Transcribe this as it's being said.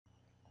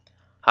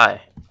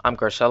Hi, I'm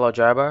Garcello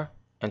Draaibaar,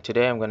 and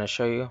today I'm going to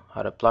show you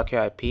how to block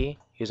your IP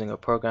using a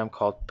program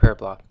called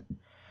Peerblock.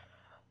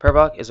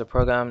 Peerblock is a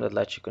program that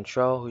lets you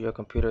control who your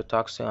computer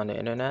talks to on the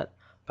internet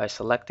by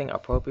selecting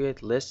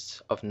appropriate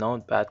lists of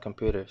known bad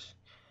computers.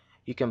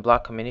 You can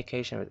block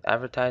communication with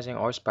advertising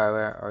or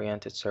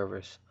spyware-oriented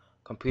servers,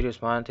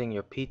 computers monitoring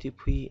your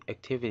P2P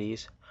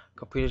activities,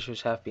 computers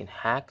which have been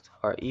hacked,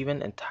 or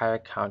even entire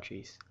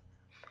countries.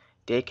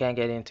 They can't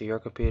get into your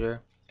computer,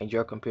 and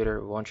your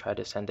computer won't try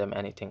to send them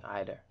anything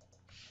either.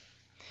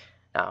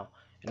 Now,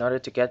 in order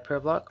to get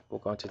Peerblock, we're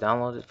going to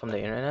download it from the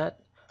internet.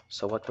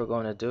 So what we're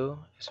going to do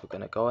is we're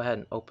going to go ahead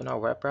and open our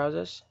web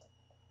browsers,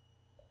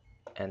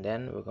 and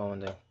then we're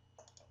going to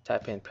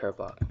type in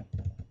Peerblock.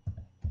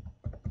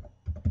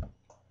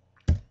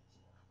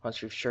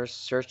 Once we've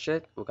searched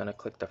it, we're going to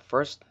click the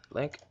first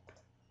link,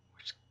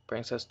 which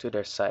brings us to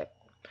their site.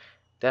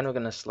 Then we're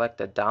going to select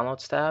the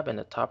Downloads tab in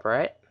the top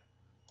right,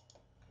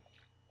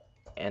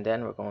 and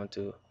then we're going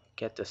to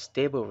get the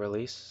stable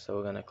release, so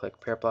we're going to click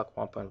Peerblock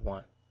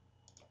 1.1.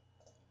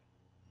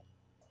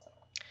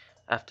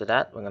 After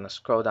that, we're going to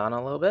scroll down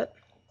a little bit,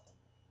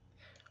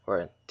 or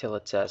until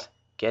it says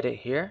Get It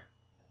Here,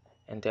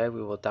 and there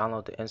we will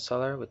download the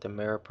installer with the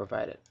mirror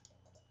provided.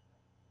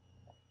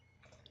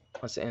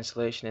 Once the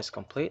installation is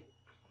complete,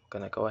 I'm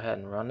going to go ahead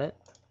and run it.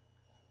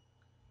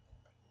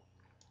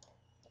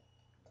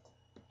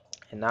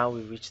 And now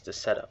we reach the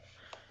setup.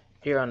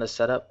 Here on the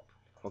setup,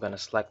 we're going to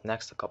select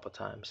next a couple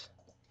times.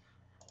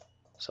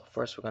 So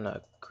first we're going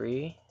to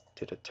agree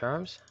to the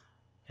terms,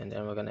 and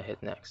then we're going to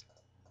hit next.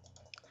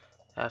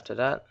 After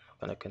that,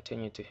 we're going to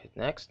continue to hit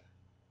next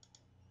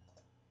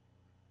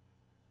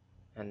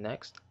and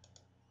next.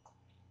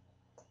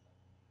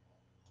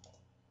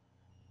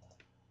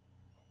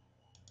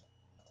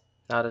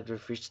 Now that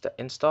we've reached the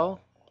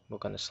install, we're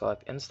going to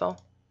select install,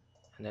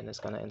 and then it's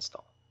going to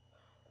install.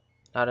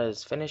 Now that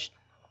it's finished,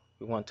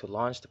 we want to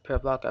launch the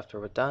Peerblock after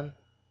we're done,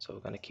 so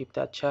we're going to keep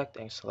that checked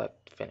and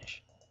select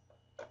finish.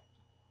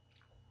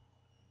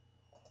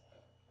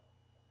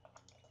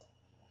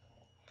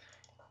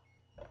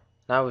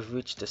 Now we've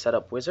reached the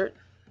setup wizard,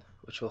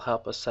 which will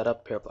help us set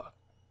up Peerblock.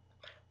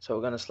 So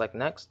we're going to select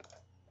next,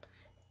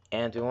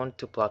 and we want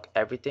to block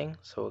everything,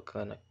 so we're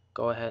going to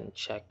go ahead and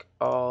check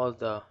all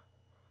the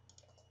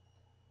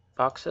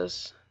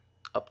boxes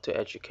up to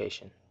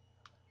education.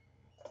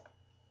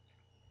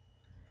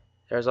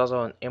 There's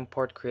also an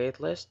import create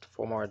list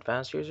for more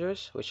advanced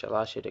users, which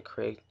allows you to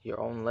create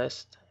your own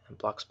list and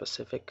block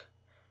specific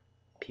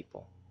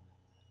people.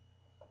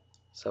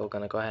 So we're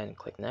going to go ahead and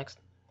click next.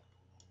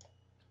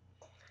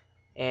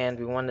 And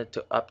we wanted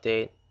to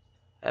update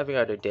every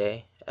other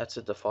day. That's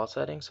the default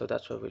setting, so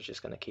that's what we're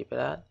just going to keep it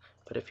at.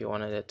 But if you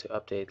wanted it to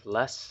update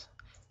less,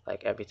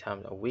 like every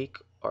time a week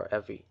or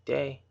every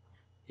day,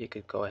 you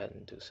could go ahead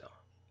and do so.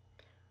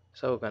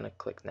 So we're going to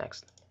click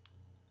next,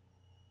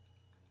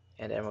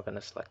 and then we're going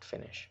to select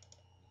finish.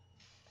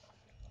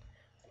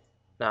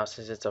 Now,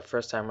 since it's our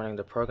first time running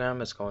the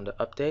program, it's going to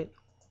update,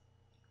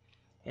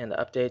 and the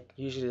update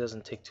usually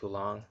doesn't take too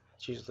long.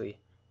 It's usually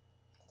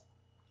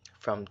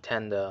from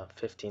 10 to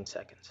 15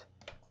 seconds.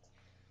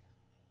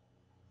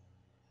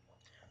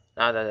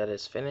 Now that it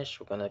is finished,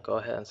 we're going to go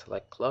ahead and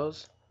select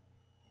close,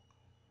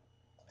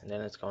 and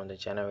then it's going to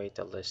generate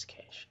the list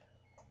cache.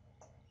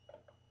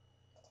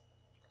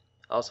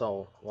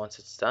 Also, once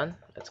it's done,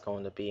 it's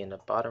going to be in the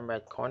bottom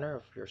right corner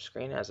of your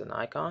screen as an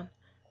icon,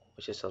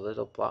 which is a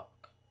little block,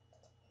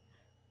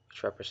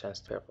 which represents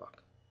Peerblock.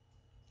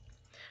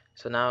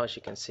 So now, as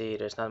you can see,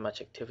 there's not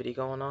much activity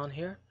going on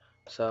here.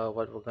 So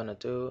what we're going to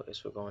do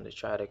is we're going to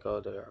try to go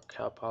to our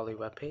Cal Poly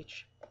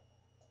webpage.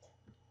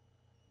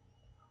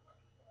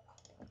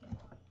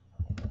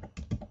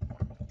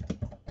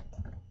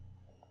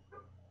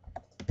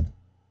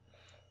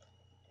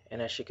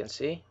 And as you can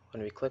see,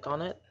 when we click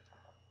on it,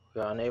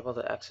 we are unable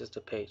to access the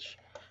page.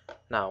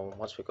 Now,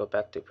 once we go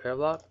back to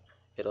Peerblock,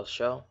 it'll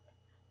show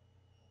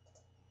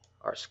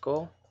our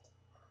school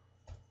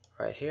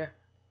right here,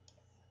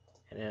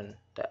 and then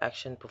the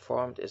action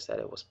performed is that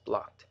it was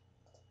blocked.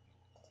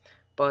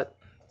 But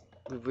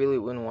we really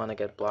wouldn't want to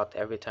get blocked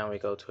every time we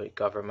go to a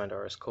government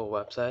or a school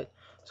website.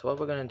 So what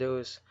we're going to do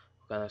is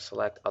we're going to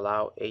select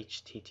allow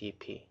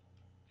HTTP.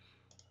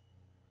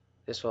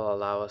 This will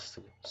allow us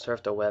to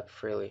surf the web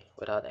freely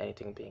without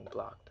anything being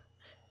blocked.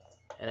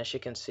 And as you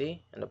can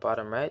see in the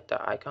bottom right,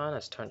 the icon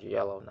has turned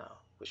yellow now,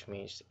 which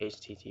means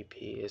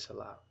HTTP is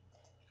allowed.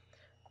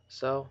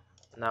 So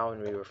now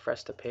when we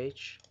refresh the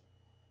page,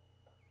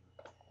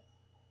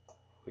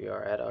 we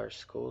are at our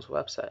school's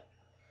website.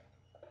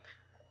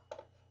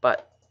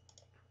 But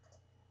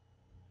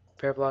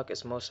Peerblock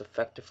is most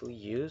effectively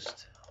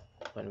used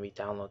when we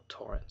download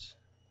torrents.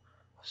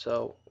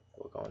 So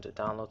we're going to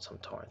download some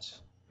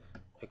torrents.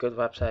 A good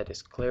website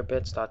is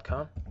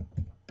clearbits.com,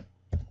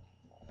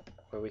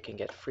 where we can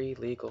get free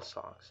legal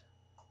songs.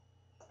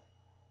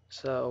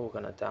 So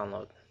we're going to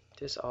download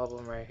this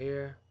album right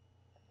here,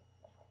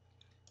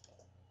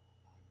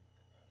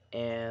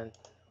 and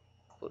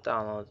we'll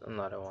download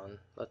another one.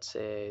 Let's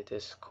say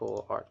this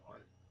cool art one.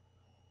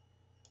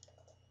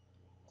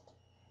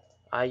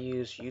 I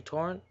use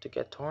uTorrent to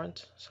get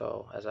torrents,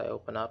 so as I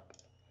open up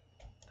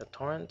the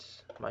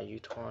torrents, my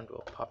uTorrent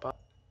will pop up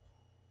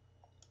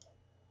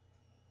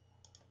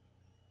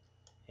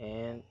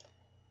and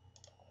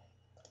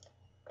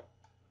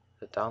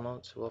the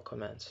downloads will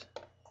commence.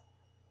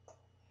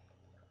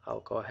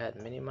 I'll go ahead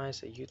and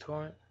minimize the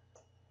uTorrent.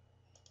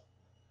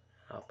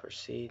 I'll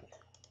proceed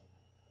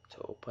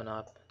to open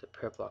up the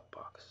Peerblock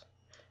box.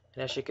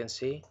 And as you can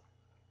see,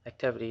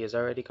 activity is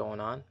already going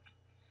on.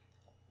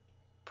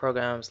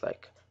 Programs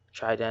like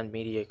Trident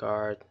Media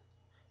Guard,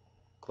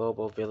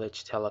 Global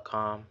Village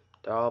Telecom,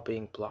 they're all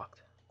being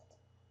blocked.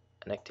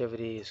 And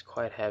activity is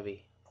quite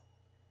heavy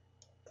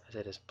as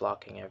it is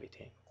blocking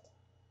everything.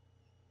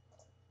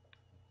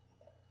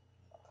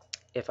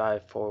 If I,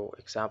 for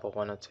example,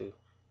 wanted to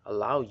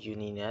allow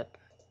Uninet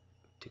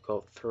to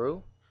go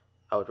through,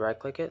 I would right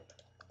click it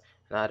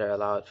and either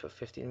allow it for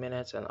 15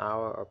 minutes, an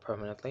hour, or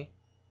permanently.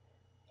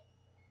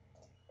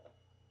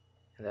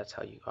 And that's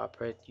how you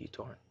operate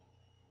uTorrent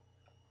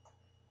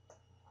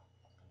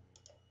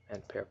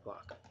and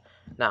Peerblock.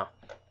 Now,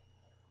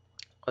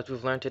 what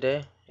we've learned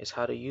today is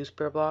how to use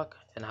Peerblock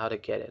and how to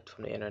get it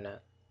from the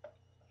internet.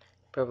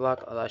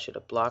 Peerblock allows you to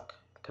block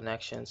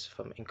connections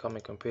from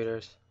incoming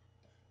computers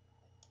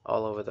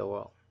all over the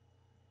world.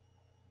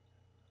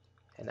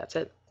 And that's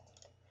it.